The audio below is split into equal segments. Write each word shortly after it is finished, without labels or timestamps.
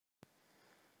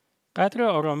قدر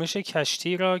آرامش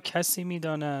کشتی را کسی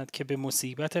می‌داند که به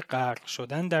مصیبت غرق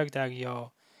شدن در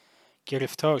دریا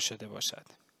گرفتار شده باشد.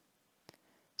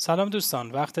 سلام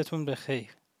دوستان، وقتتون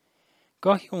بخیر.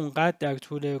 گاهی اونقدر در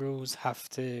طول روز،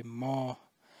 هفته، ماه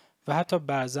و حتی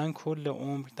بعضاً کل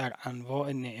عمر در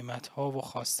انواع نعمت‌ها و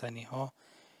خواستنی‌ها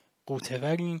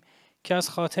غوطه‌وریم که از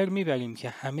خاطر میبریم که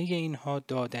همه اینها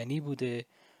دادنی بوده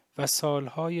و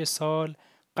سالهای سال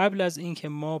قبل از اینکه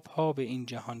ما پا به این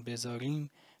جهان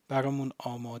بذاریم برامون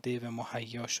آماده و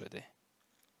مهیا شده.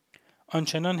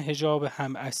 آنچنان حجاب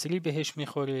هم عصری بهش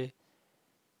میخوره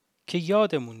که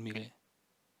یادمون میره،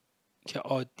 که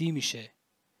عادی میشه،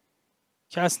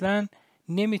 که اصلاً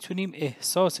نمیتونیم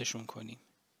احساسشون کنیم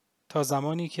تا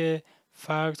زمانی که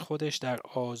فرد خودش در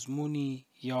آزمونی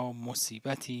یا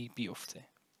مصیبتی بیفته.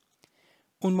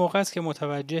 اون موقع است که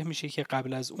متوجه میشه که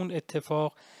قبل از اون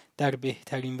اتفاق در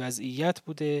بهترین وضعیت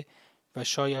بوده و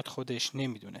شاید خودش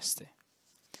نمیدونسته.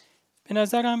 به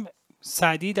نظرم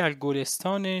سعدی در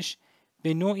گلستانش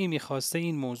به نوعی میخواسته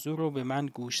این موضوع رو به من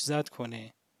گوشزد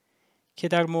کنه که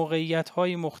در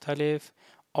موقعیت‌های مختلف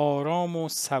آرام و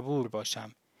صبور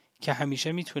باشم که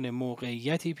همیشه میتونه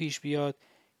موقعیتی پیش بیاد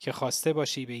که خواسته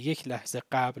باشی به یک لحظه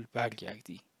قبل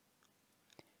برگردی.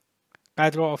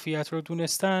 قدر و عافیت رو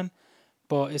دونستن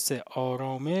باعث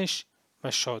آرامش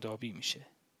و شادابی میشه.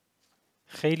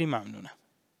 خیلی ممنونم.